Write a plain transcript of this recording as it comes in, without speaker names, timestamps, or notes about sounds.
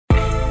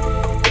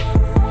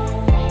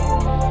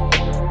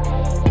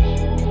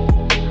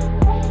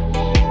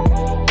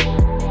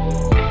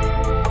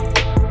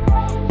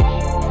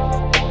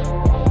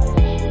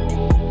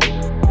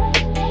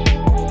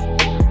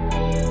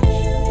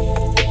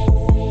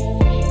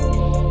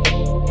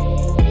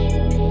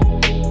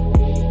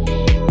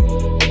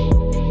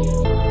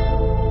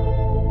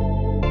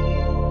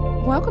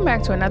Welcome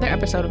back to another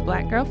episode of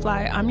Black Girl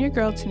Fly. I'm your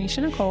girl,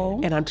 Tanisha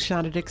Nicole. And I'm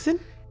Tashonda Dixon.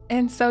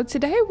 And so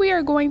today we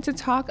are going to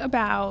talk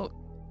about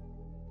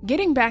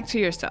getting back to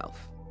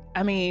yourself.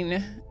 I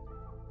mean,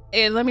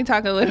 let me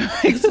talk a little,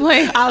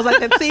 explain. I was like,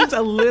 that seems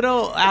a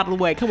little out of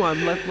the way. Come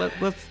on,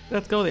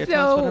 let's go there.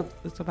 Tell us what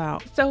it's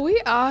about. So we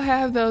all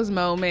have those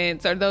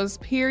moments or those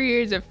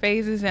periods or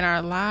phases in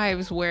our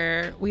lives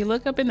where we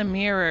look up in the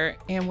mirror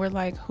and we're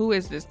like, who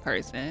is this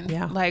person?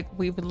 Yeah. Like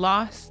we've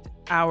lost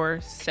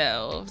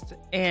ourselves.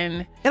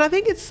 And I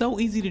think it's so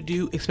easy to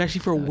do,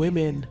 especially for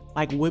women.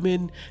 Like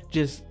women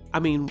just,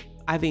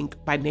 I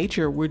think by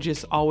nature, we're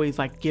just always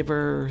like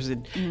givers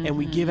and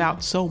we give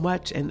out so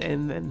much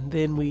and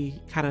then we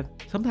kind of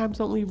sometimes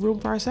don't leave room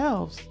for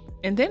ourselves.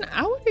 And then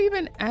I would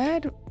even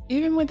add,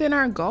 even within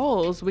our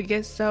goals, we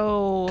get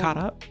so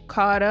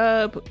caught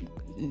up,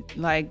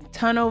 like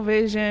tunnel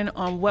vision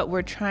on what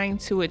we're trying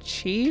to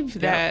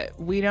achieve that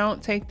we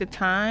don't take the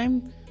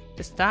time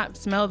to stop,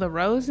 smell the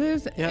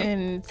roses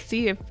and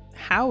see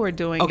how we're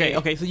doing.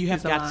 Okay. So you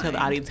have got to tell the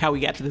audience how we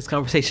got to this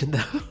conversation, though.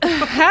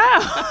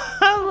 How?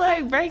 I'm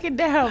like, break it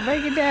down.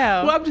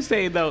 Well, I'm just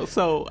saying, though.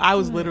 So I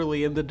was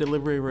literally in the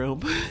delivery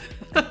room.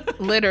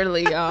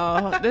 Literally,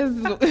 y'all. This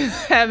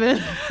is having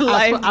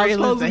life I was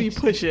supposed to be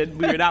pushing.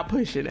 We were not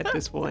pushing at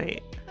this point.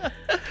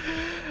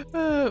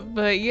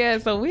 But yeah,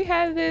 so we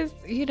had this,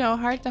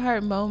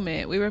 heart-to-heart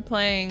moment. We were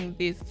playing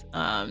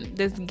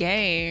this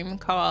game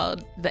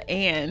called The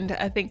And.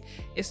 I think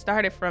it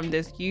started from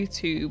this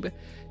YouTube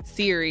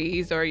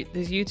series or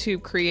this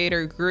YouTube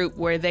creator group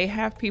where they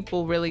have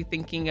people really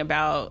thinking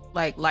about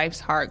like life's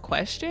hard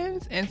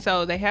questions. And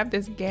so they have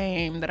this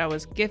game that I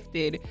was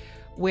gifted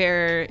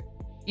where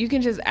you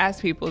can just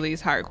ask people these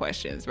hard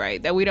questions,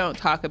 right? That we don't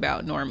talk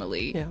about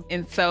normally. Yeah.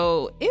 And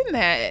so in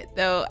that,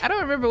 though, I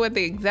don't remember what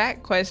the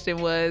exact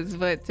question was,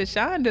 but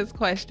Tashonda's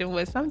question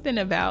was something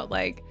about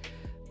like,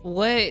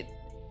 I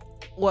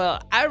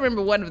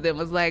remember one of them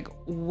was like,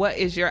 what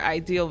is your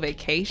ideal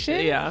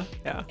vacation? Yeah.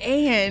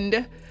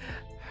 And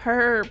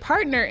her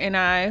partner and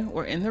I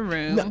were in the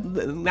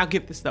room. Now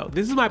get this, though.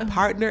 This is my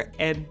partner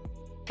and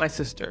my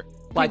sister.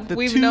 Like the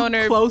We've two known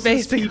her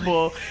closest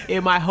people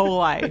in my whole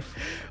life.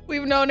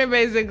 We've known her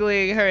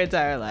basically her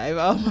entire life,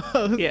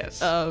 almost. Yes.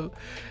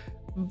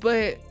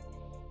 But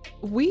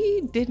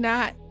we did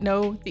not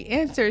know the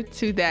answer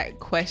to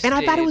that question.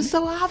 And I thought it was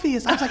so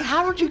obvious. I was like,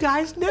 how don't you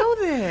guys know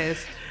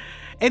this?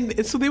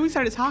 And so then we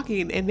started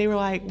talking and they were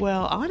like,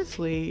 well,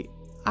 honestly,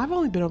 I've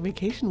only been on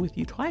vacation with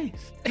you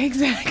twice.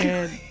 Exactly.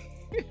 And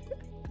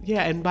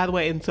yeah, and by the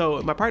way, and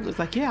so my partner was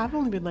like, yeah, I've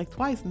only been like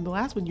twice. And the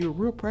last one, you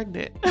were real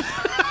pregnant.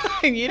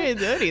 You didn't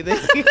do anything.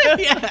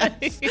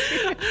 Yes.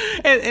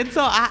 And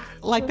so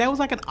that was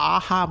like an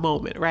aha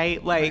moment,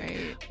 right?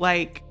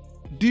 Like,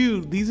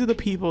 dude, these are the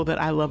people that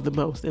I love the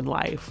most in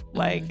life.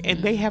 Like,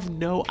 and they have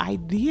no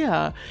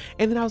idea.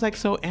 And then I was like,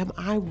 so am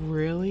I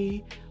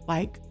really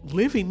like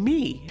living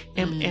me?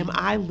 Am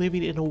I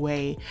living in a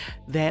way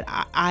that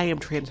I am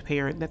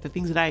transparent, that the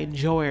things that I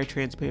enjoy are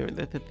transparent,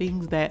 that the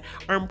things that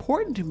are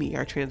important to me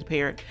are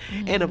transparent?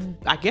 And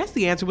I guess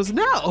the answer was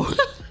no.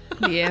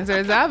 The answer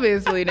is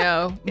obviously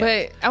no.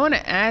 Yeah. But I want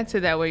to add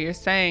to that what you're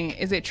saying.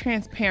 Is it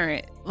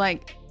transparent?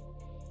 Like,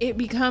 it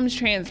becomes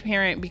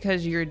transparent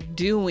because you're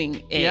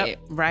doing it,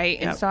 right?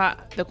 Yep. And so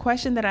the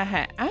question that I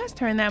had asked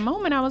her in that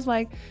moment, I was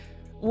like,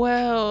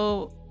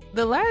 well,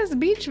 the last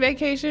beach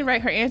vacation,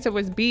 right? Her answer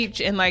was beach.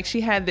 And like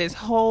she had this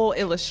whole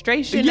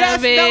illustration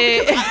of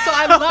it. No, so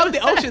I love the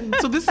ocean.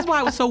 So this is why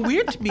it was so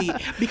weird to me,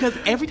 because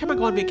every time I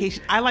go on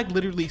vacation, I like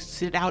literally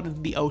sit out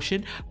in the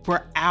ocean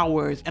for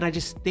hours and I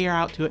just stare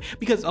out to it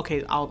because,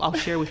 okay, I'll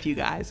share with you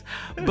guys.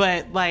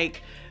 But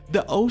like,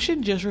 the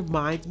ocean just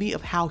reminds me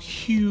of how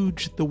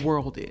huge the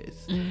world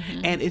is.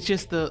 And it's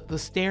just the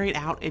staring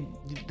out and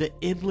the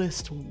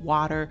endless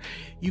water.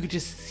 You can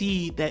just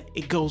see that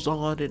it goes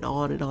on and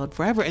on and on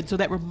forever. And so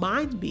that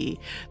reminds me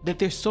that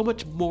there's so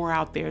much more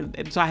out there.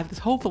 And so I have this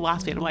whole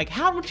philosophy and I'm like,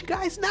 how don't you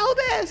guys know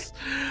this?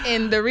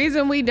 And the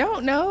reason we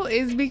don't know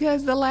is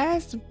because the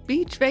last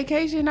beach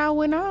vacation I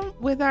went on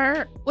with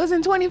her was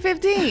in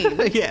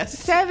 2015. Yes.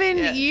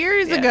 7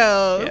 years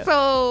ago. Yeah.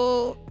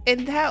 So,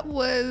 and that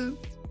was...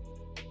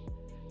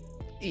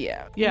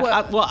 Yeah. So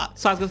I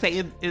was gonna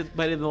say,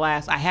 but in the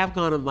last, I have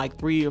gone on like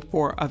 3 or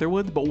 4 other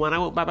ones. But one I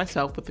went by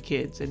myself with the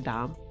kids and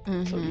Dom,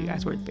 so you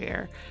guys weren't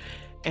there.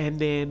 And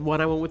then one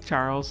I went with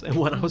Charles, and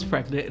one I was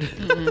pregnant.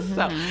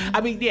 So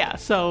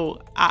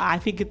So I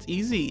think it's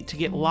easy to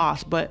get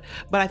lost, but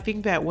I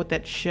think that what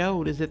that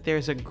showed is that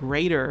there's a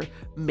greater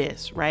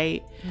miss,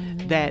 right?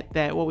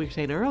 That what we were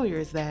saying earlier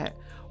is that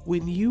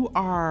when you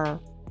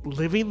are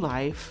living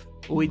life,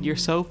 when you're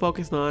so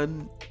focused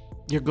on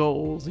your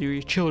goals or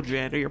your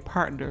children or your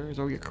partners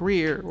or your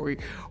career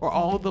or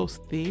all those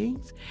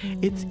things,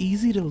 it's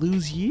easy to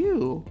lose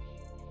you.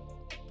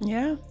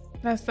 Yeah,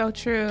 that's so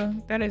true.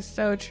 That is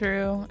so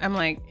true. I'm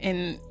like,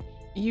 and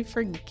you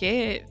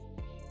forget.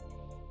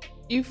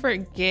 It's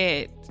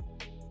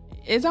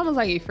almost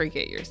like you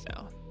forget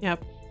yourself.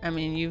 Yep. I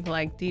mean, you've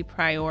like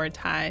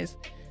deprioritized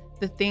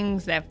the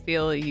things that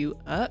fill you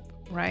up,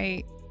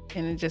 right?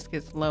 and it just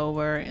gets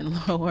lower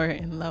and lower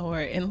and lower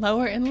and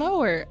lower and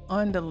lower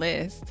on the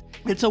list.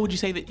 And so would you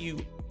say that you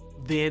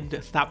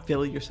then stop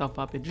filling yourself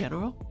up in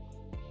general?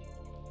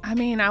 I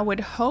mean, I would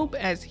hope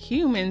as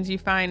humans you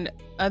find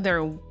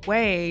other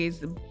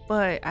ways,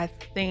 but I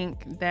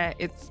think that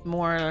it's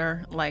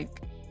more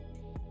like,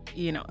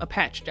 you know, a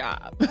patch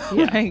job.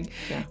 Yeah.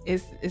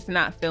 It's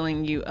not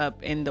filling you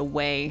up in the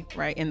way,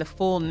 right? In the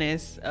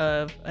fullness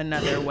of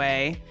another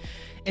way.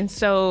 And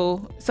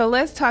so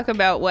let's talk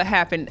about what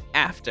happened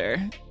after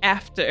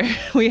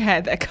we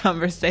had that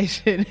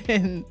conversation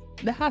in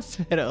the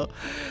hospital.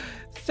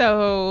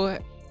 So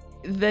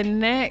the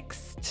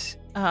next,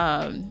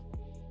 I'm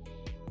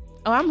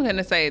going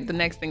to say the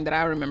next thing that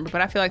I remember,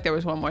 but I feel like there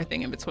was one more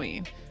thing in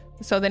between.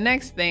 So the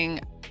next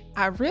thing,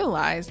 I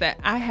realized that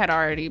I had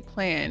already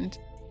planned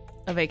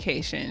a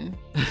vacation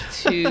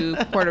to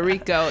Puerto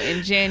Rico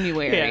in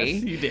January.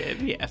 Yes, you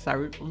did. Yes,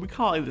 I'm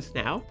recalling this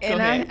now.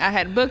 And I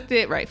had booked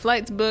it, right?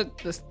 Flights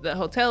booked, the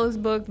hotel is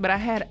booked, but I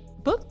had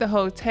booked the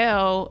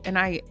hotel and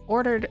I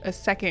ordered a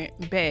second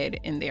bed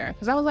in there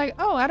because I was like,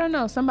 oh, I don't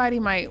know, somebody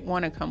might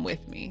want to come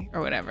with me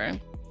or whatever.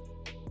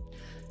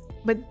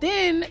 But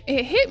then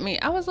it hit me.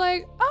 I was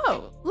like,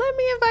 oh, let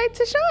me invite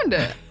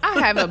Tashonda. I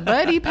have a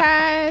buddy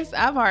pass.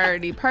 I've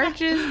already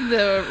purchased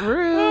the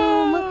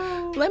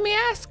room. Let me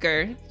ask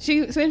her.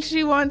 Since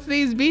she wants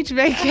these beach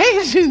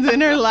vacations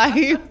in her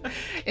life.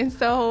 And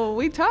so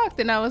we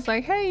talked and I was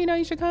like, hey,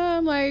 you should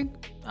come. Like,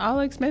 all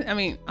expenses. I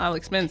mean, you're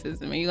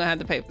going to have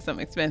to pay for some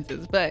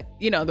expenses. But,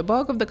 the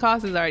bulk of the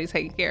cost is already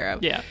taken care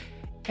of. Yeah.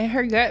 And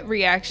her gut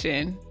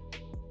reaction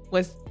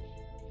was,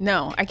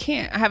 no, I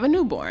can't. I have a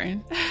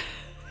newborn.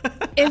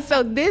 And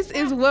so this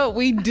is what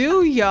we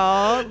do,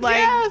 y'all. Like,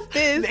 yes.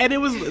 This. And it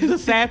was, the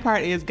sad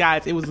part is,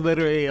 guys, it was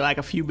literally like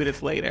a few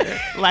minutes later.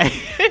 Like,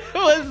 it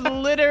was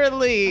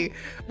literally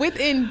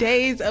within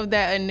days of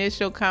that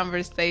initial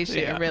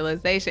conversation and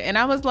realization. And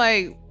I was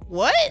like,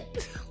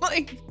 what?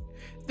 Like,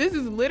 this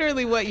is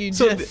literally what you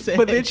just said.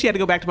 But then she had to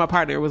go back to my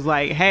partner. It was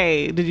like,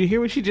 hey, did you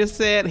hear what she just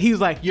said? He was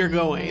like, you're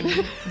going.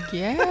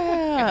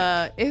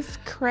 Yeah. It's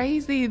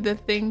crazy the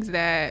things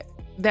that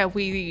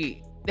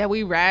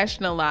we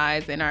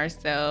rationalize in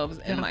ourselves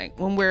and like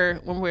when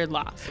we're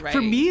lost, right?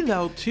 For me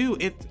though too,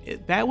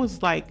 that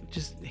was like,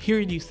 just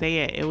hearing you say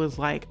it, it was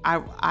like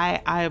I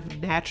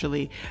have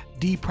naturally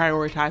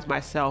deprioritized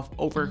myself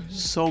over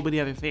so many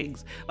other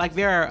things. Like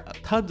there are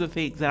tons of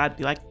things that I'd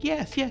be like,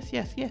 yes,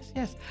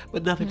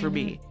 but nothing for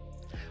me.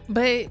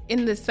 But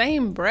in the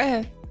same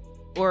breath,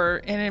 or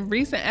in a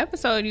recent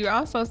episode, you're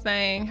also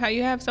saying how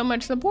you have so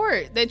much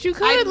support that you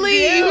could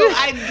leave.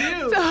 I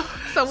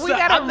do. So we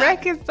gotta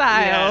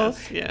reconcile.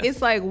 Yes.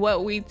 It's like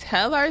what we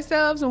tell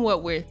ourselves and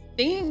what we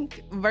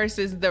think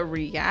versus the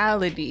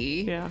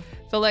reality. Yeah.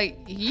 So like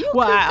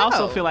I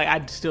also feel like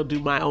I still do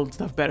my own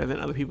stuff better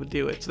than other people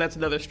do it. So that's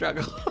another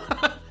struggle.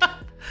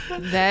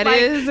 That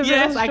is a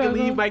real struggle. I can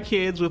leave my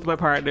kids with my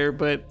partner,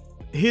 but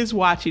his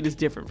watching is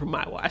different from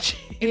my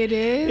watching. It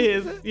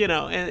is.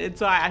 And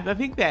so I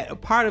think that a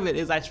part of it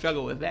is I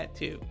struggle with that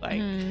too. Like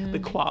the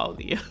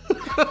quality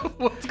of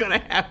what's going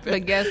to happen.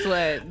 But guess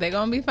what? They're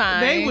going to be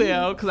fine. They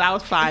will, because I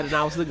was fine and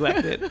I was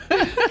neglected.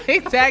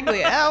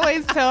 Exactly. I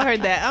always tell her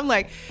that. I'm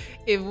like,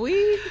 if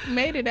we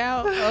made it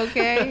out,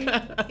 okay,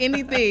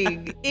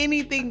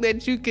 anything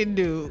that you can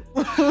do.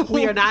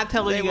 We are not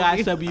telling you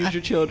guys to abuse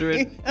your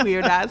children. We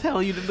are not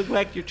telling you to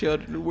neglect your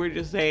children. We're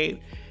just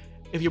saying,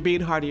 if you're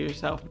being hard on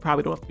yourself, you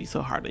probably don't have to be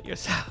so hard on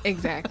yourself.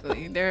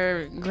 Exactly. There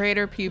are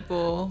greater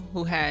people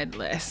who had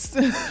less.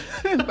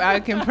 I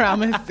can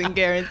promise and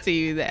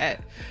guarantee you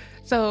that.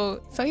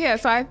 So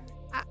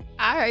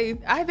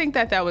I think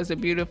that was a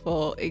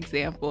beautiful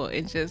example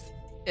in just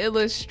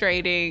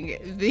illustrating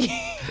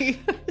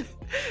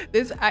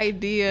this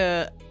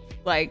idea,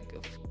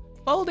 like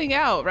folding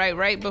out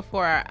right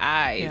before our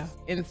eyes. Yeah.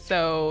 And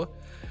so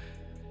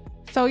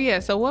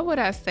what would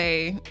I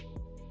say?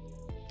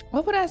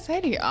 What would I say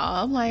to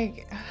y'all? I'm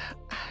like,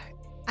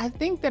 I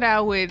think that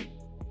I would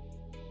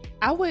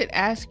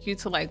ask you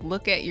to like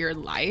look at your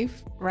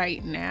life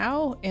right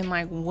now and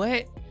like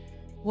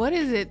what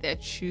is it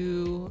that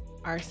you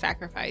are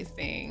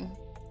sacrificing,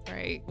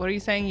 right? What are you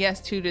saying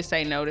yes to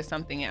say no to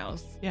something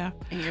else? Yeah.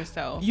 In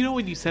yourself.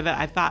 When you said that,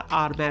 I thought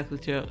automatically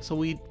too. So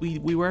we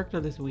worked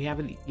on this and we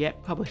haven't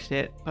yet published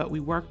it, but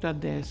we worked on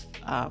this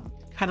kind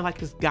of like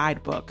this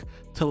guidebook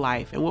to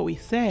life. And what we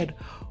said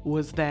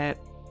was that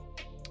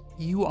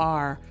you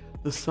are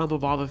the sum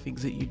of all the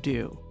things that you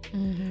do.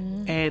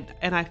 Mm-hmm.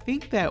 And I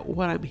think that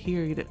what I'm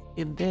hearing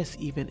in this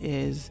even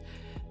is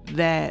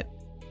that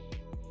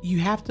you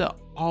have to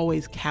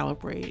always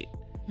calibrate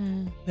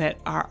that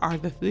are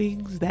the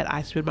things that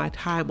I spend my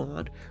time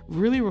on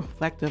really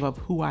reflective of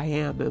who I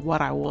am and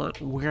what I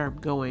want, where I'm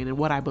going and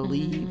what I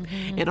believe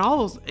and all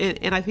those.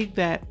 And I think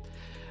that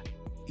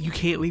you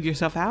can't leave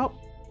yourself out.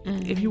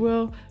 If you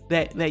will,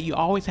 that you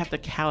always have to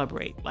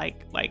calibrate.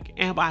 Like,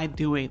 am I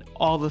doing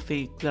all the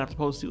things that I'm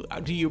supposed to?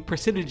 Do your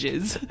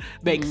percentages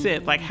make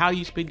sense? Like, how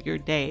you spend your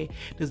day,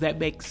 does that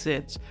make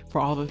sense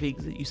for all the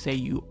things that you say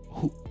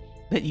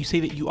that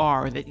you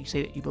are, or that you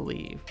say that you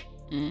believe?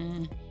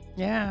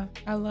 Yeah,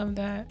 I love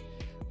that.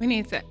 We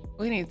need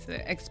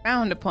to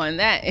expound upon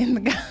that in the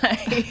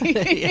guide.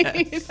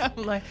 Yes.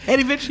 I'm like, And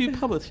eventually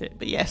publish it.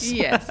 But yes.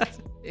 yes,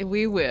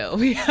 we will.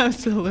 We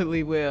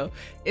absolutely will.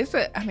 It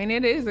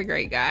is a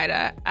great guide.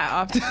 I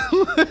often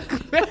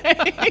look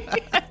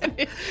back at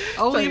it.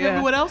 Only if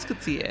everyone else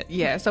could see it.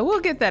 Yeah, so we'll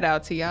get that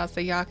out to y'all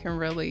so y'all can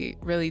really,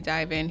 really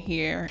dive in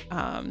here.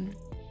 And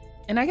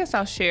I guess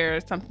I'll share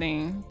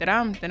something that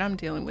I'm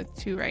dealing with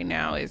too right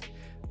now is,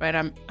 right,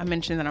 I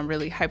mentioned that I'm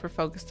really hyper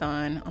focused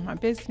on my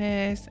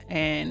business,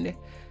 and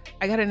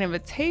I got an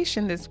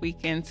invitation this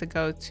weekend to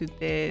go to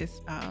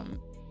this,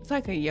 it's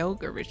like a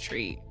yoga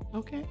retreat.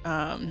 Okay.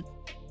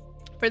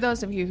 For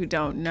those of you who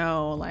don't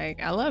know,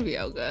 like, I love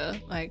yoga.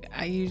 Like,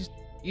 I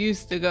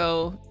used to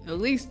go at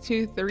least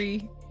 2,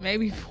 3,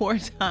 maybe 4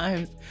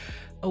 times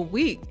a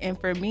week. And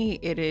for me,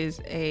 it is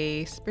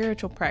a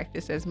spiritual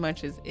practice as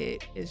much as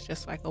it is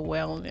just like a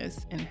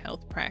wellness and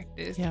health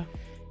practice. Yeah.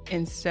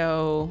 And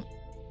so,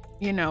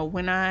 you know,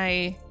 when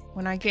I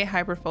get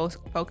hyper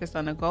focused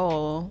on a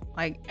goal,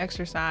 like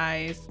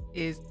exercise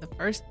is the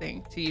first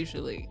thing to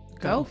usually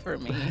go for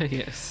me.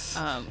 Yes.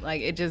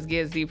 Like it just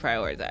gets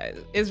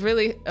deprioritized. It's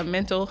really a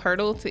mental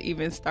hurdle to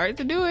even start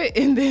to do it.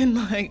 And then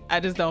like,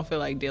 I just don't feel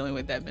like dealing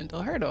with that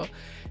mental hurdle.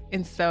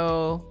 And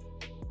so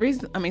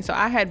so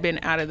I had been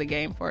out of the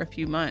game for a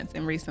few months,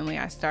 and recently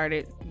I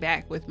started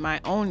back with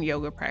my own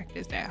yoga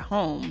practice at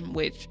home,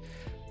 which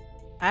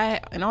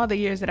in all the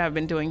years that I've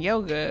been doing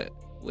yoga,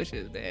 which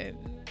has been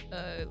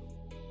at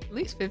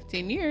least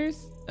 15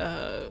 years,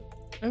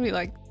 maybe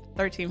like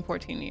 13,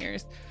 14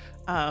 years,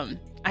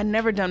 I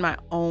never done my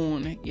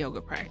own yoga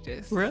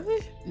practice.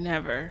 Really?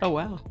 Never. Oh,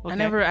 wow. Okay. I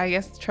never, I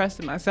guess,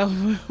 trusted myself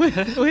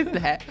with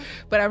that.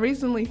 But I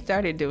recently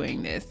started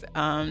doing this.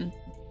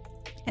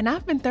 And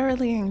I've been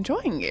thoroughly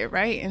enjoying it,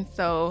 right? And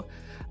so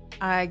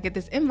I get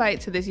this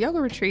invite to this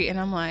yoga retreat, and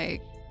I'm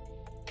like,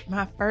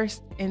 my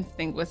first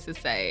instinct was to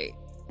say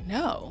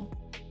no.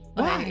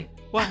 Why?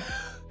 Why?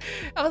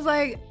 I was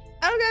like,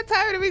 I don't got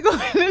time to be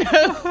going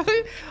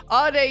to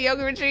all day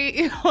yoga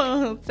retreat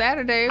on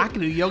Saturday. I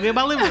can do yoga in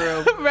my living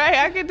room. Right?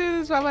 I can do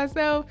this by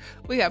myself.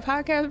 We got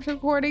podcast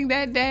recording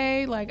that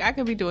day. Like, I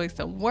could be doing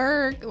some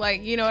work.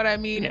 Like, you know what I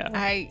mean? Yeah.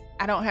 I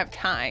don't have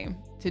time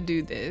to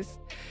do this.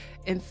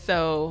 And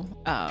so,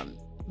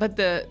 but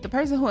the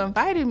person who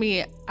invited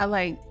me,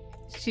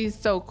 she's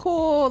so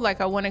cool.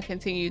 Like, I want to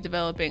continue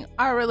developing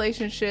our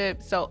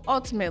relationship. So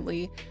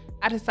ultimately,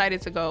 I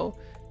decided to go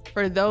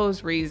for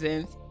those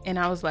reasons. And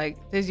I was like,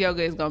 this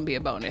yoga is going to be a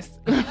bonus.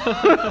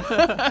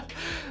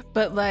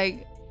 But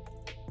like,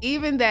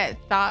 even that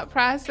thought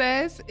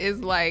process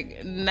is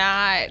like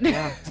not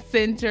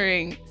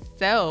centering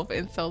self.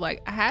 And so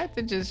like, I had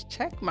to just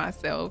check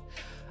myself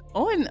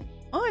on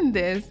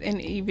this, and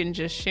even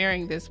just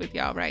sharing this with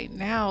y'all right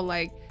now.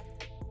 Like,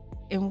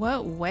 in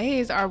what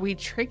ways are we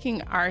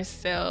tricking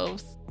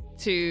ourselves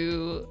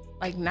to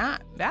like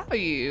not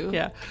value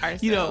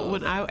ourselves? You know,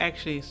 when I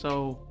actually,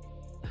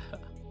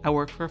 I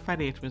work for a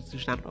financial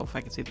institution. I don't know if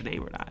I can say the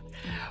name or not,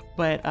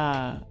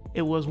 but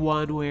it was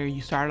one where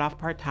you started off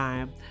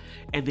part-time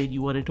and then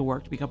you wanted to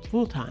work to become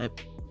full-time.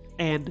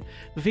 And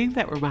the thing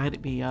that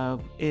reminded me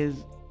of is,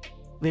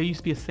 there used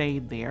to be a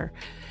saying there,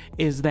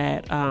 is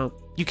that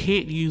you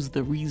can't use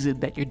the reason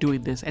that you're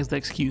doing this as the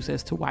excuse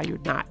as to why you're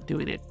not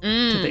doing it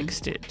to the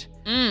extent.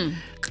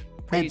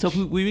 And so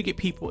we would get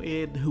people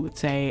in who would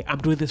say, I'm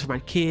doing this for my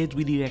kids,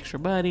 we need extra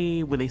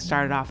money. When they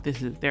started off,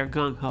 this is their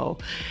gung-ho.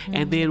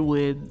 And then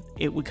when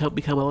it would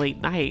become a late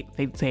night,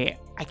 they'd say,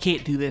 I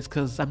can't do this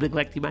because I'm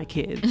neglecting my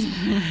kids.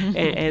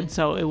 and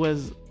so it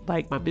was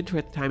like, my mentor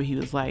at the time, he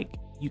was like,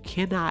 you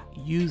cannot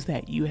use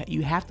that.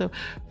 You have to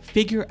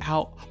figure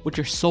out what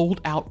you're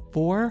sold out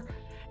for,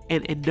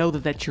 and know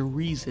that that's your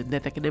reason,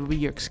 that can never be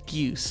your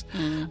excuse.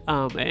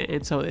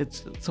 And so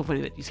it's so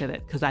funny that you said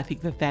that, because I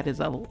think that is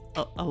a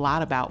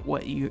lot about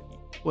what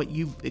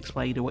you've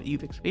explained and what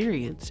you've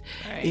experienced.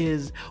 Right.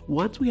 Is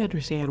once we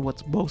understand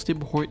what's most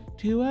important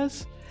to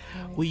us,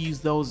 we use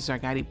those as our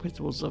guiding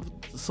principles of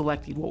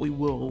selecting what we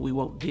will and we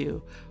won't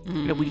do.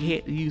 And we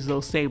can't use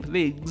those same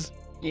things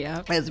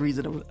as a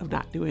reason of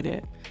not doing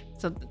it.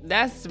 So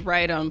that's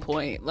right on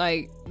point.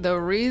 Like, the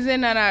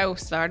reason that I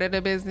started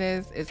a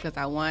business is because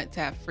I want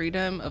to have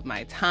freedom of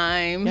my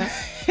time.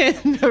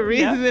 And the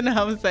reason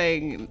I'm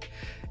saying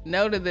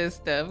no to this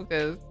stuff,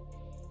 because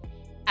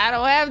I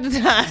don't have the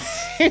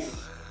time.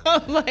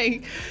 I'm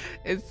like,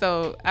 and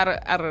so I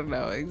don't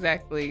know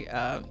exactly.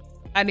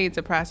 I need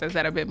to process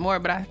that a bit more,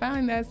 but I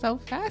find that so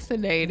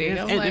fascinating.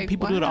 And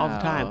people do it all the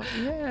time.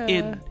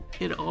 Yeah.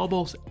 In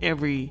almost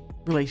every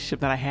relationship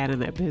that I had in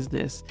that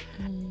business,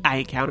 I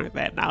encountered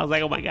that, and I was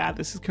like, oh my God,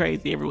 this is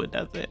crazy. Everyone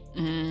does it.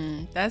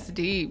 That's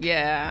deep.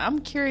 Yeah. I'm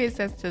curious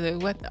as to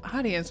what the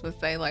audience would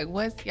say. Like,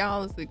 what's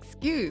y'all's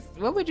excuse?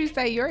 What would you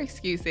say your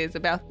excuse is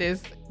about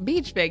this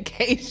beach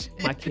vacation?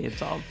 My kids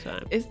all the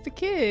time. It's the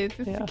kids.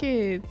 It's the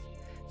kids.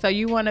 So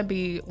you want to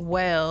be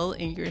well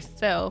in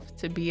yourself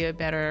to be a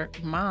better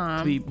mom.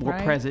 To be more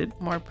present.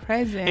 More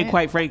present. And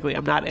quite frankly,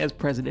 I'm not as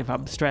present if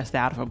I'm stressed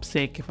out, if I'm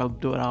sick, if I'm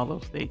doing all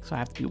those things. So I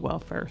have to be well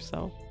first.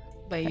 So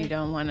But you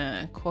don't want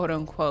to, quote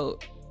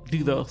unquote,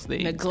 do those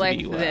things. Neglect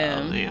to be well.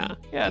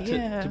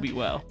 them. To be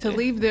well. To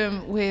leave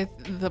them with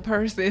the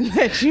person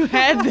that you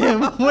had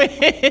them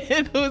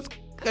with, who's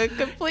a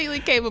completely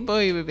capable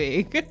human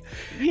being.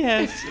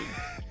 Yes.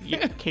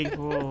 You're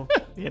capable,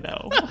 He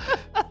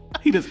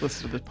doesn't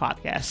listen to this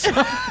podcast.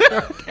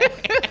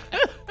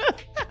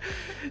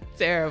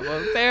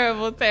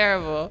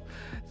 Terrible.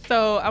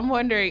 So I'm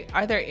wondering,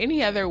 are there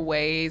any other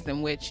ways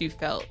in which you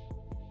felt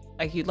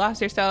like you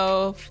lost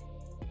yourself?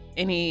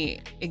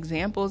 Any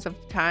examples of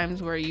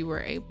times where you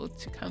were able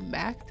to come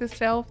back to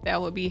self that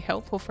would be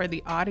helpful for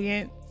the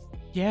audience?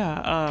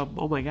 Yeah.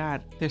 Oh my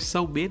God. There's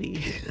so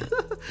many.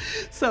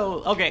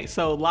 So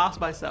lost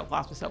myself.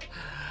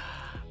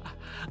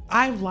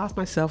 I've lost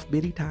myself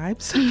many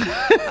times.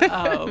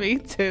 Me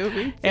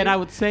too. And I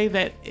would say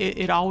that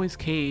it always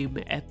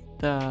came at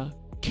the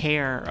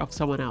care of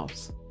someone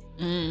else.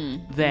 You're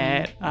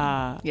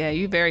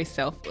very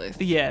selfless.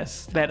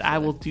 Yes, that I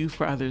will do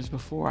for others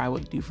before I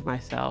would do for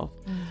myself.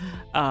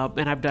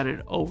 And I've done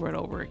it over and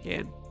over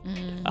again.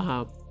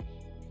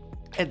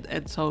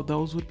 And so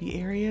those would be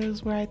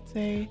areas where I'd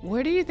say.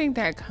 Where do you think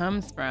that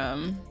comes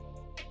from?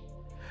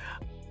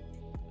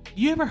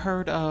 You ever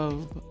heard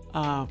of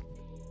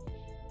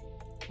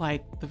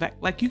like the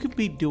fact, like you could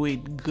be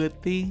doing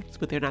good things,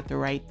 but they're not the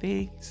right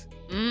things?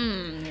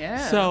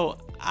 Yeah. So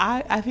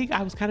I think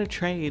I was kind of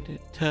trained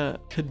to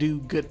do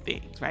good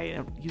things, right?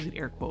 I'm using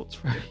air quotes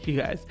for you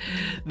guys.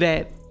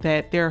 That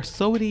there are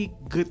so many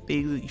good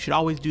things that you should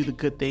always do the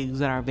good things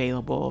that are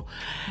available.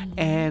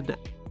 And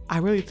I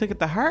really took it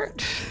to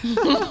heart.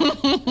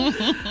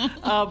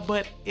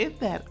 But in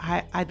that,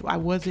 I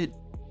wasn't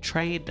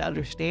trained to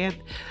understand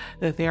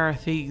that there are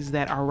things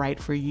that are right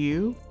for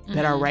you,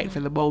 that are right for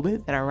the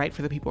moment, that are right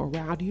for the people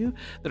around you,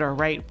 that are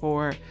right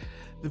for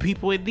the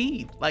people in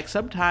need. Like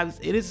sometimes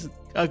it is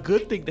a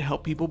good thing to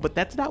help people, but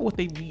that's not what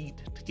they need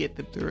to get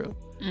them through.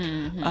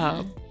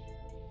 And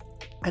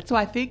so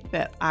I think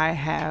that I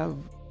have,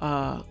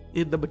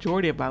 in the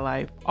majority of my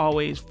life,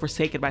 always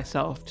forsaken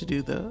myself to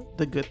do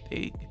the good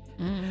thing,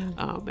 and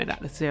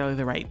not necessarily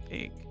the right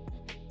thing.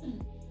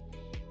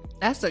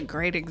 That's a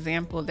great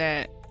example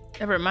that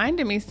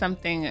reminded me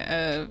something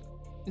of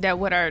that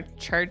what our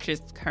church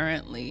is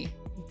currently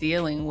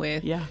dealing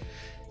with. Yeah.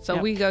 So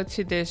we go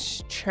to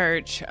this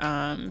church,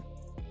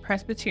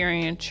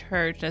 Presbyterian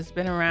church that's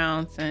been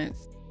around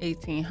since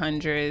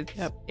 1800s.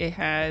 Yep. It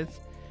has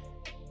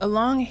a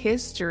long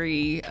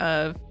history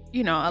of,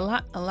 a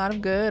lot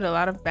of good, a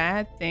lot of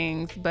bad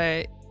things,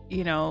 but,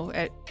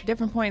 at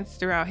different points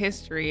throughout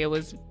history, it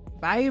was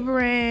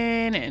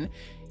vibrant and,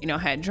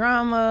 had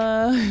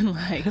drama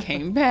and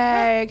came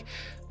back.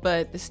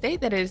 But the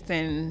state that it's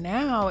in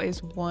now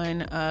is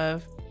one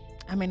of,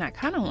 I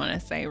kind of want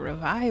to say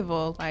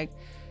revival.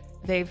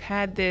 They've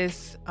had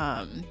this,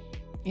 a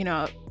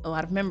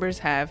lot of members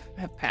have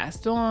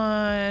passed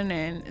on,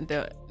 and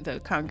the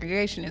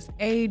congregation is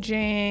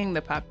aging,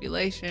 the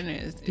population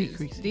is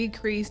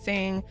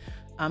decreasing,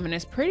 and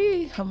it's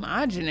pretty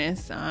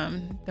homogenous,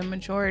 the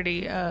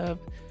majority of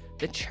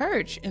the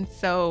church. And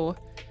so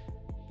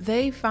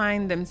they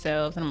find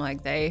themselves, and I'm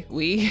like,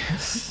 we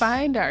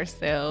find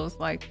ourselves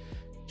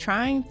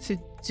trying to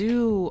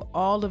do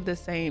all of the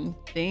same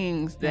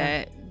things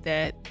that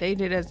they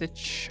did as a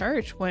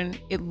church when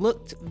it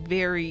looked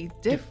very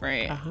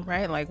different,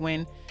 right?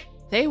 When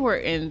they were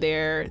in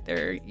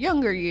their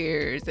younger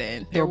years,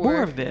 and there were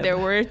more of them. There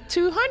were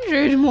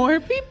 200 more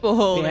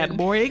people. They had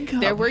more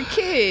income. There were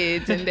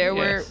kids, and there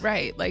Yes.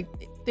 were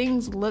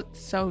things looked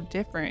so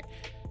different.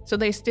 So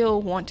they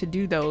still want to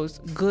do those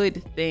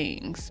good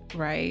things,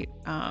 right?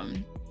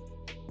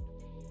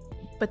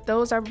 But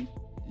those are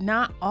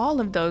not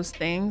all of those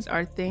things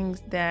are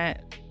things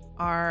that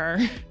are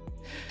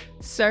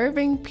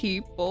serving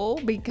people,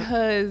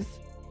 because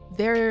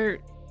they're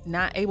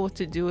not able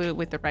to do it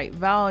with the right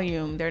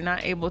volume. They're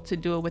not able to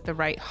do it with the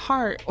right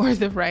heart or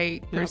the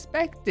right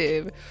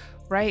perspective,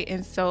 right?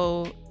 And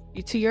so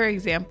to your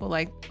example,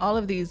 all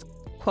of these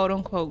quote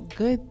unquote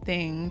good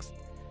things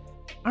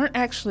aren't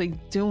actually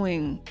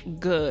doing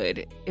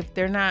good if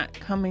they're not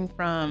coming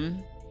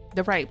from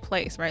the right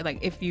place, right?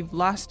 If you've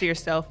lost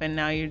yourself and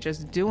now you're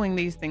just doing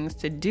these things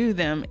to do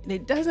them,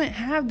 it doesn't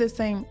have the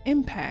same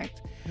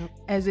impact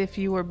as if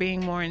you were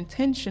being more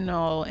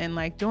intentional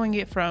and doing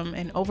it from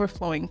an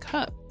overflowing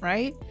cup,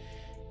 right?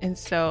 And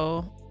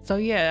so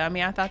yeah,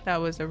 I thought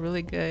that was a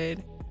really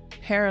good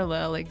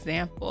parallel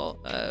example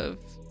of,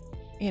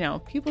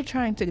 people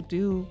trying to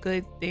do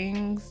good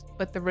things,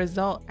 but the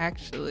result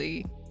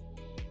actually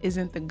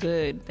isn't the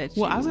good that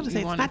you. Well, I was going to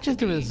say, it's not just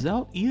the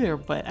result either,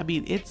 but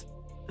it's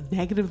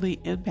negatively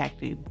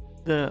impacting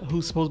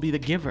who's supposed to be the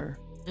giver,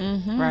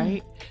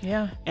 right?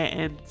 Yeah.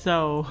 And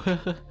so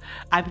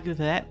I think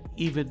that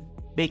even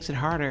makes it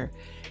harder.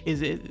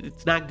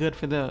 It's not good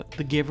for the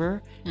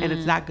giver, and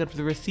it's not good for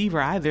the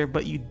receiver either,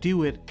 but you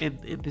do it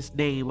in this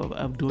name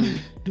of doing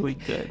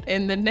good.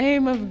 In the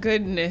name of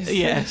goodness.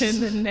 Yes. In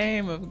the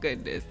name of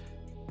goodness.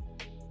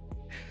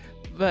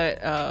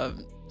 But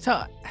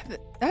so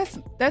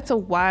that's a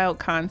wild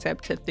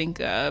concept to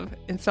think of.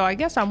 And so I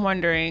guess I'm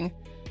wondering,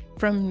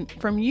 from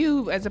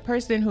you as a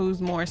person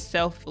who's more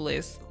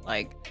selfless,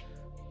 like,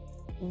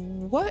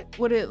 what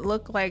would it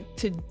look like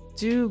to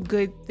do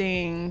good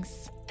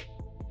things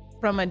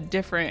from a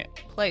different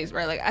place,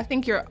 right? Like, I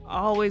think you're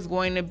always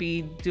going to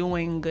be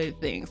doing good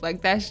things.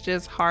 Like, that's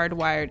just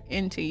hardwired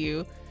into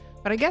you.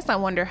 But I guess I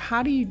wonder,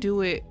 how do you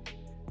do it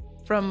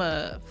from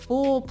a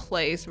full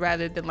place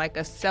rather than like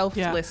a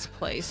selfless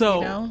place? So,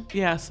 you know?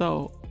 Yeah.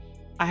 So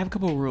I have a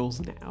couple of rules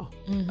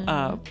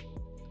now.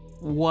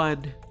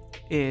 One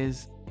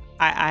is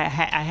I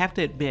have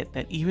to admit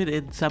that even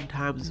in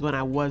sometimes when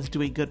I was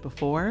doing good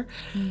before,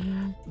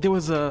 there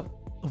was a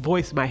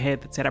voice in my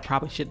head that said I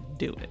probably shouldn't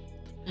do it.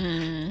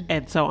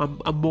 And so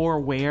I'm more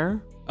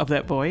aware of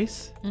that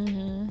voice.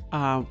 And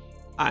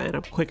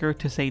I'm quicker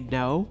to say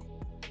no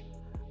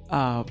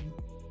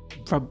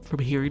from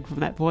hearing from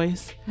that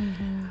voice.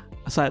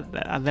 So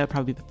that would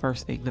probably be the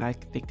first thing that I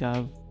could think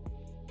of.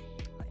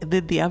 And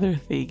then the other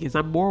thing is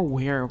I'm more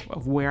aware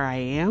of where I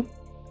am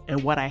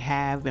and what I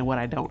have and what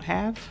I don't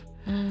have.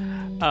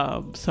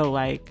 So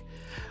like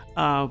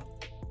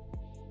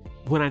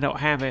when I don't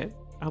have it,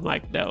 I'm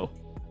like, no,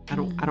 I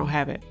don't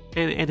have it.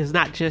 And it's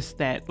not just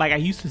that, like I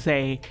used to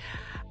say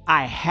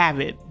I have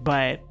it,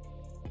 but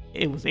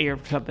it was aired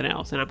for something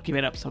else and I'm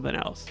giving up something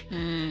else.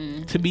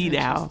 To me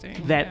now,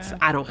 that's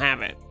I don't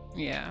have it.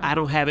 Yeah. I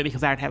don't have it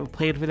because I don't have a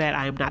plan for that.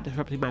 I am not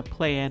disrupting my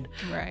plan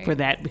for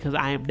that because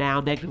I am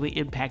now negatively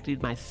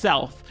impacting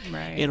myself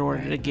in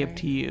order to give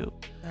to you.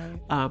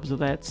 So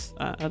that's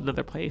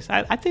another place.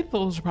 I think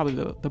those are probably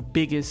the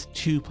biggest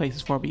two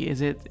places for me.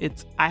 Is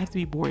it's I have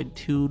to be more in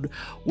tune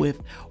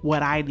with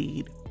what I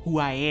need, who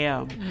I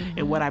am,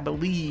 and what I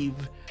believe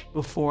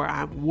before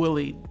I'm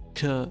willing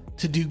to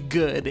do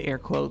good, air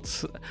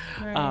quotes,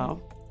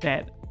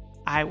 that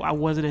I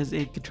wasn't as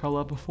in control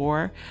of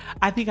before.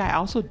 I think I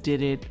also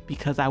did it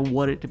because I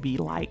wanted to be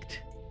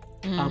liked.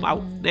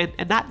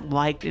 And not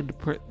liked in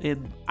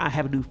I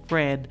have a new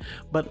friend,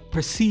 but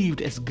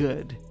perceived as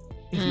good,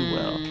 if you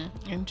will.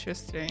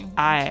 Interesting.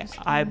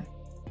 I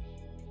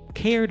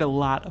cared a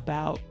lot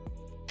about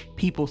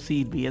people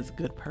seeing me as a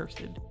good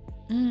person.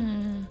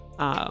 And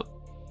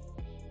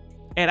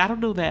I don't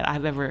know that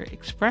I've ever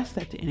expressed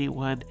that to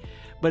anyone,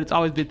 but it's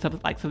always been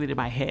something in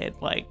my head,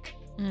 like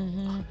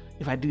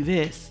if I do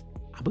this,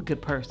 I'm a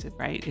good person,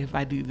 right? If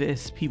I do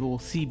this, people will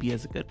see me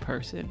as a good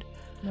person,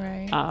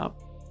 right?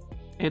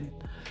 And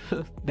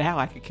now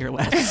I could care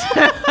less.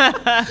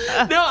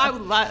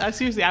 No, I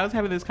seriously, I was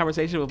having this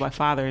conversation with my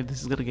father, and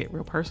this is going to get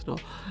real personal,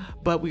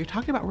 but we were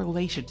talking about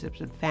relationships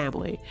and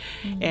family,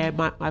 and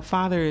my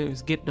father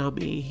is getting on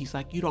me. He's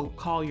like, you don't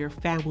call your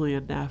family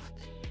enough.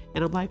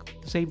 And I'm like,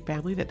 the same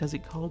family that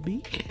doesn't call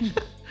me?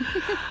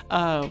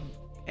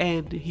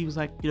 And he was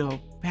like,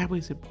 family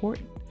is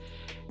important.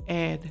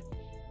 And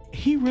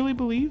he really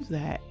believes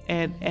that.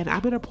 And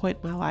I'm at a point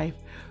in my life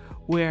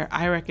where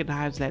I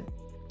recognize that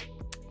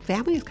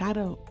family is kind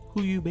of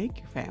who you make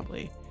your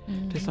family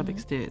to some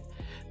extent.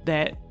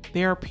 That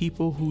there are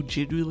people who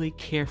genuinely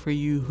care for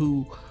you,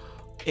 who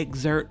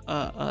exert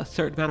a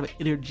certain amount of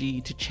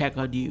energy to check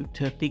on you,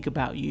 to think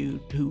about you,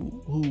 who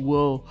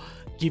will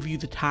give you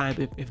the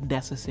time if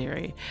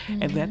necessary.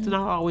 And that's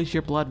not always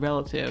your blood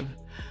relative.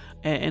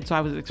 And so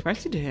I was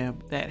expressing to him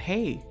that,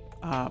 hey,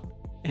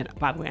 and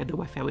by the way, I know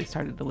my family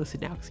started to listen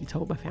now because he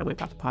told my family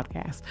about the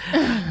podcast.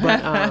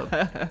 But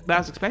I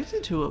was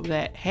expressing to him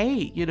that,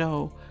 hey,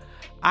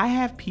 I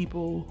have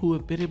people who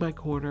have been in my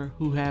corner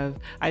who have,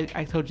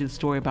 I told you the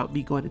story about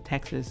me going to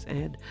Texas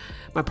and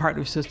my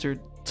partner's sister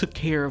took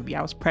care of me.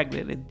 I was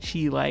pregnant and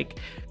she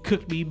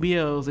cooked me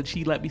meals and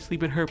she let me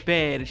sleep in her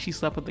bed and she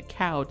slept on the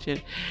couch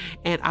and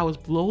I was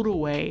blown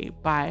away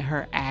by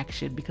her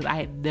action because I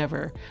had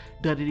never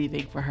done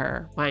anything for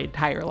her my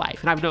entire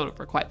life. And I've known her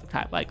for quite some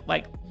time. Like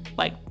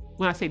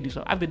when I say do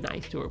something, I've been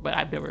nice to her, but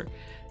I've never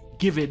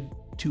given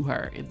to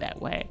her in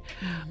that way.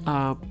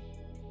 But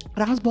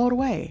I was blown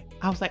away.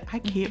 I was like, I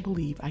can't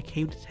believe I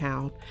came to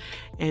town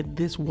and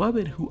this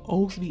woman who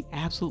owes me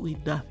absolutely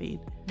nothing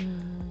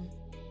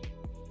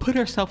put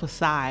herself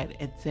aside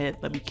and said,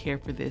 let me care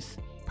for this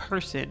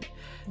person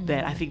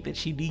that I think that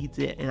she needs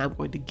it and I'm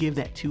going to give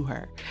that to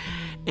her.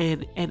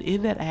 And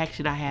in that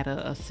action, I had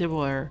a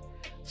similar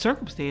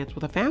circumstance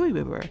with a family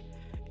member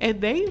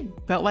and they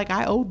felt like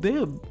I owed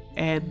them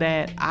and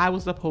that I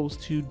was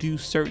supposed to do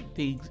certain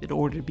things in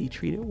order to be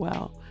treated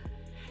well.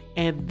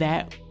 And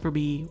that for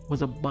me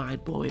was a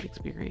mind-blowing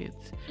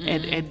experience.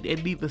 And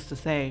needless to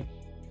say,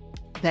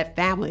 that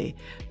family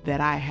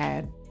that I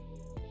had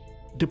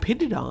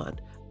depended on,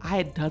 I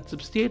had done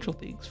substantial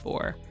things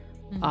for.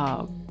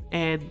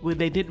 And when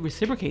they didn't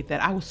reciprocate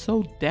that, I was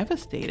so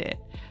devastated.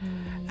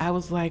 I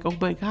was like, oh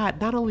my God,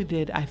 not only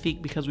did I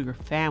think because we were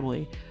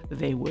family that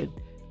they would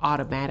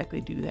automatically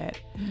do that.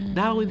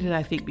 Not only did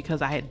I think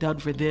because I had done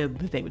for them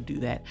that they would do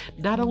that.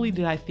 Not only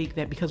did I think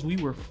that because we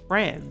were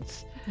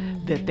friends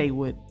that they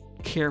would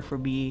care for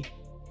me.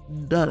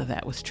 None of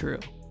that was true.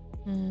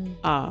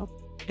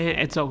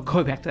 And so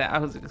going back to that, I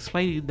was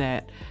explaining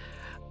that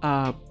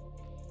I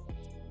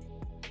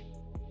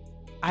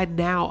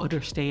now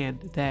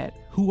understand that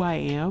who I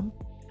am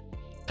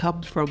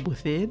comes from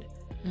within.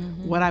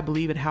 What I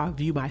believe and how I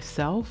view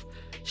myself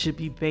should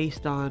be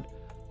based on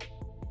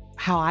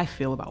how I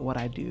feel about what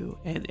I do,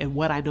 and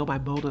what I know my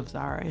motives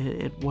are,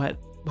 and what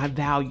my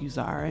values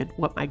are, and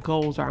what my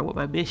goals are, and what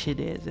my mission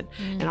is,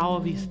 and all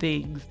of these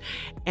things.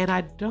 And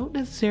I don't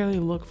necessarily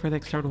look for the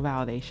external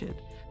validation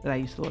that I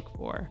used to look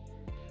for.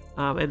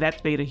 And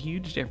that's made a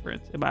huge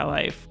difference in my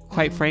life.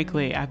 Quite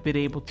frankly, I've been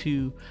able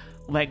to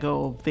let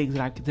go of things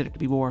that I considered to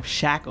be more of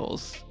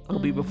shackles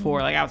on me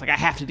before. Like I was like, I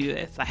have to do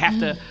this. I have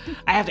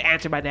to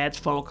answer my dad's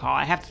phone call.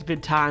 I have to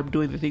spend time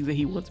doing the things that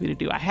he wants me to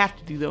do. I have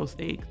to do those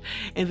things.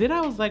 And then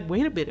I was like,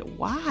 wait a minute,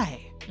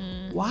 why?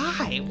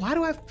 Why? Why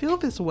do I feel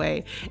this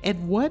way?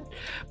 And what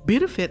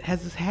benefit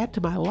has this had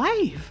to my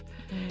life?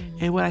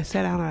 And when I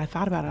sat down and I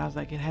thought about it, I was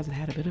like, it hasn't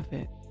had a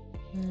benefit.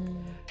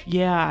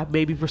 Yeah, I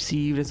may be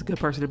perceived as a good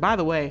person. And by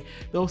the way,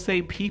 those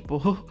same people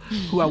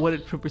who I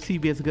wanted to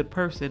perceive me as a good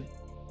person,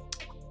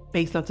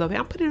 based on something,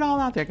 I'm putting it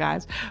all out there,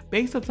 guys,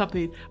 based on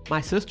something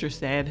my sister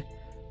said,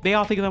 they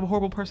all think I'm a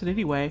horrible person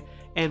anyway.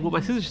 And what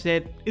my sister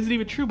said isn't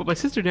even true, but my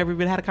sister never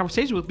even had a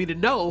conversation with me to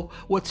know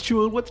what's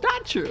true and what's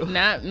not true.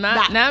 Not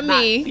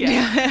me.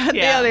 Yeah,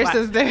 the other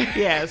sister.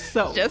 Yeah.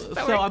 So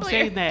I'm clear.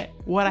 saying that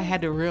what I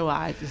had to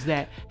realize is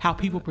that how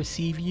people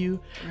perceive you,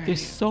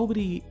 there's so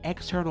many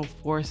external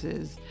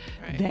forces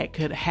that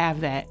could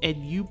have that, and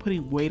you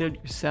putting weight on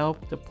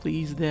yourself to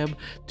please them,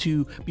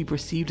 to be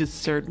perceived a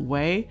certain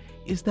way,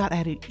 is not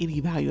adding any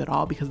value at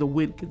all, because the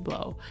wind can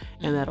blow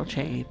and that'll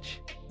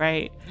change.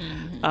 Right.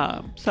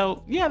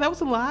 So yeah, that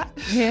was a lot.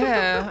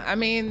 Yeah. I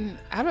mean,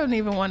 I don't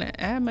even want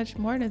to add much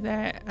more to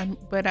that.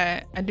 But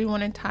I do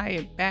want to tie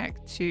it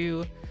back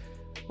to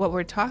what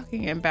we're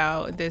talking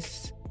about,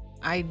 this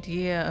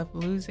idea of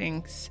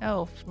losing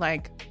self.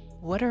 Like,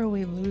 what are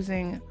we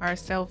losing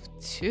ourselves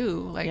to?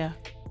 Like,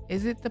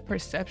 is it the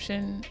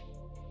perception,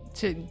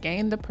 to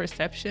gain the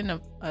perception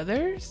of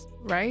others?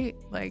 Right?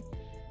 Like,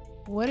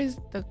 what is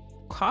the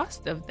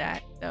cost of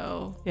that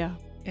though? Yeah.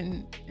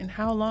 And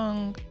how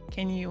long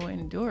can you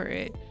endure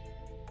it?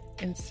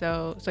 And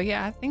so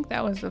yeah, I think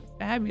that was a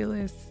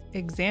fabulous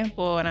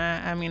example. And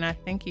I mean, I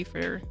thank you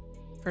for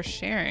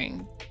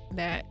sharing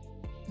that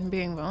and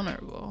being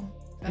vulnerable.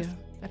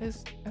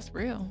 That's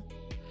real.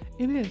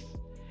 It is.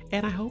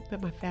 And I hope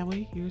that my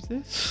family hears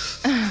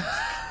this.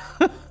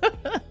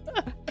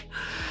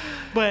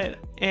 But,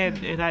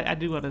 and I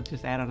do want to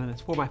just add on to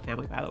this for my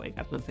family, by the way,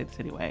 I was going to say this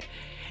anyway,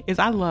 is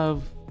I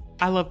love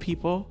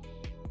people.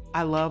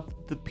 I love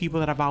the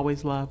people that I've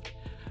always loved,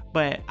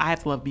 but I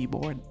have to love me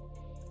more.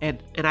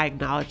 And I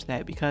acknowledge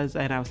that, because,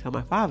 and I was telling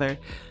my father,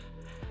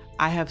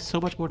 I have so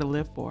much more to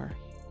live for.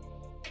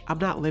 I'm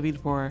not living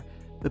for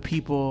the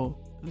people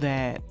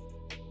that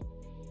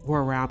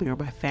were around me or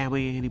my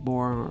family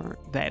anymore, or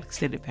that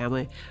extended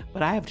family,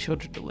 but I have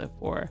children to live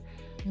for.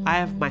 I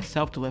have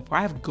myself to live for.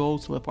 I have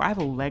goals to live for. I have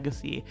a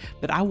legacy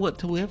that I want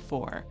to live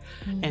for.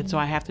 And so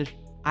I had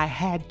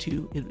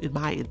to, in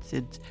my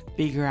instance,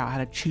 figure out how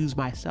to choose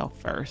myself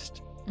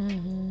first.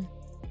 And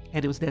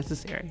it was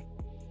necessary.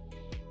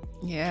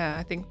 Yeah,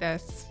 I think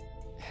that's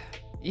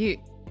you.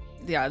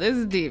 Yeah, this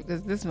is deep,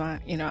 because this is my,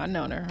 I've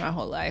known her my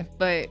whole life,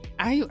 but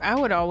I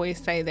would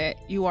always say that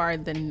you are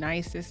the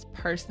nicest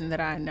person that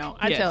I know.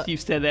 Yes,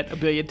 you've said that a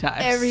billion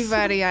times.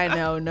 Everybody I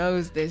know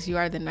knows this. You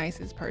are the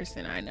nicest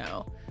person I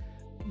know.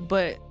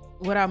 But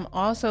what I'm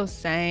also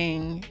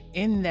saying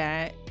in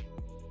that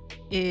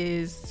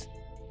is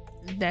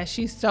that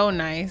she's so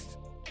nice,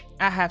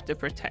 I have to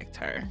protect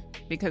her,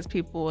 because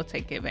people will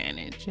take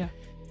advantage. Yeah.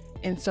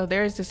 And so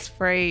there's this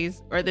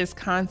phrase, or this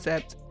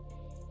concept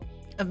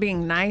of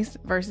being nice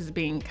versus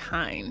being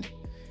kind.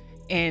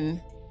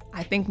 And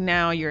I think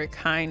now you're a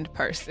kind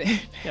person.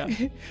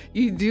 Yeah.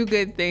 You do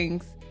good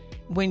things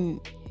when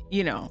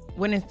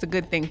it's a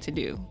good thing to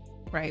do,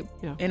 right?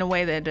 Yeah. In a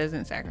way that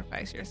doesn't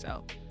sacrifice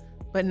yourself.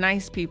 But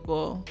nice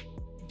people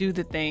do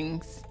the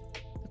things,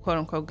 the quote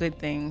unquote good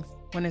things,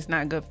 when it's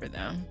not good for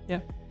them.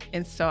 Yeah.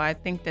 And so I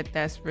think that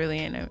that's really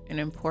an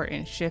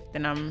important shift,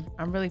 and I'm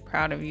really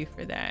proud of you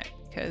for that,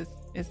 because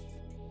it's,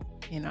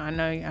 I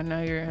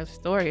know your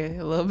story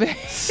a little bit.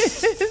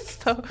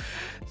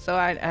 so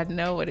I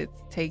know what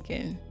it's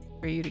taken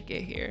for you to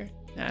get here.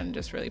 And I'm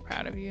just really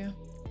proud of you.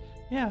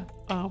 Yeah.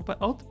 But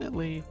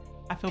ultimately,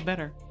 I feel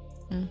better.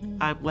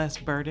 I'm less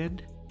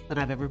burdened than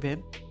I've ever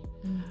been.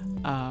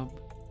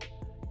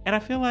 And I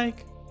feel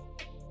like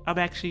I'm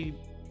actually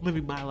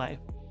living my life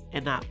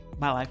and not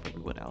my life for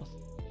everyone else.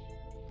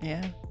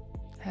 Yeah,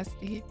 that's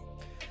deep.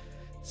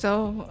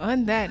 So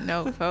on that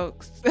note,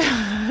 folks.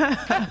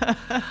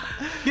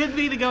 Didn't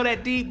mean to go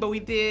that deep, but we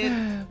did.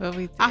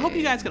 I hope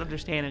you guys can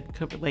understand and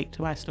could relate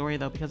to my story,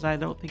 though, because I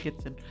don't think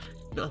it's an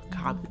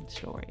uncommon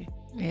story.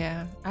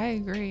 Yeah, I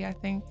agree. I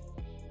think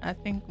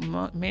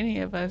many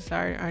of us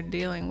are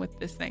dealing with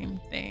the same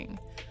thing.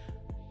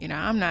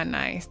 I'm not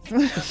nice,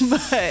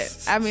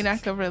 but I mean, I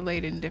could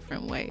relate in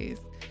different ways.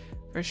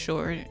 For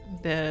sure,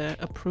 the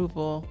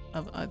approval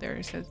of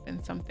others has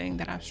been something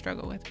that I've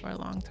struggled with for a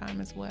long time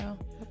as well.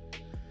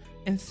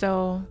 And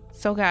so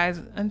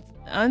guys,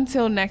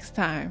 until next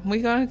time,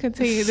 we're going to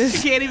continue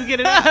this. You can't even get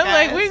it out,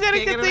 guys. We're going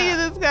to continue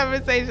this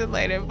conversation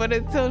later. But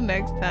until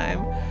next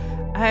time,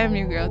 I am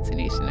your girl,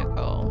 Tanisha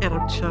Nicole. And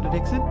I'm Shauna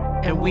Dixon.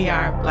 And we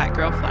are Black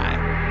Girl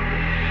Fly.